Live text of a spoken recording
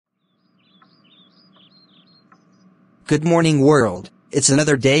Good morning world, it's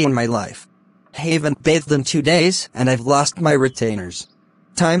another day in my life. Haven't bathed in 2 days, and I've lost my retainers.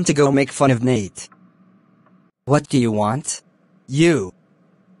 Time to go make fun of Nate. What do you want? You.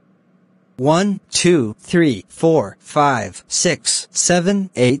 1, 2, 3, 4, 5, 6, 7,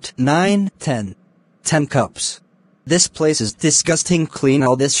 8, 9, 10. 10 cups. This place is disgusting. Clean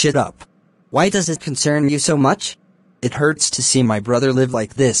all this shit up. Why does it concern you so much? It hurts to see my brother live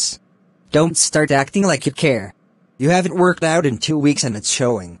like this. Don't start acting like you care. You haven't worked out in 2 weeks and it's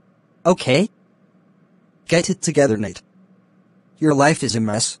showing. Okay? Get it together, Nate. Your life is a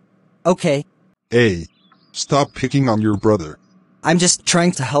mess. Okay? Hey, stop picking on your brother. I'm just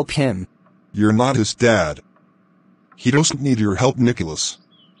trying to help him. You're not his dad. He doesn't need your help, Nicholas.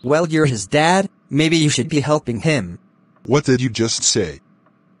 Well, you're his dad, maybe you should be helping him. What did you just say?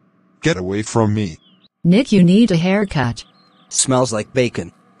 Get away from me. Nick, you need a haircut. Smells like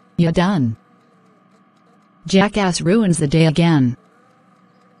bacon. You done. Jackass ruins the day again.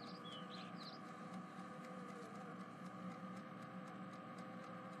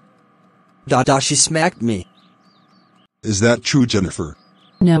 She smacked me. Is that true, Jennifer?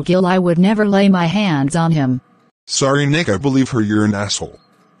 No, Gil, I would never lay my hands on him. Sorry, Nick, I believe her. You're an asshole.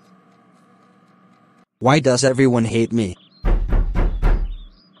 Why does everyone hate me?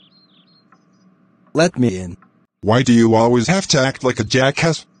 Let me in. Why do you always have to act like a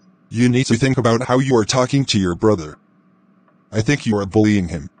jackass? You need to think about how you are talking to your brother. I think you are bullying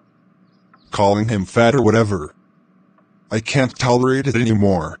him. Calling him fat or whatever. I can't tolerate it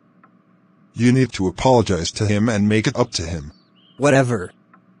anymore. You need to apologize to him and make it up to him. Whatever.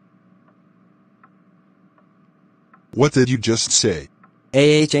 What did you just say?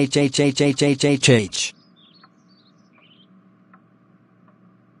 AHHHHHHHH.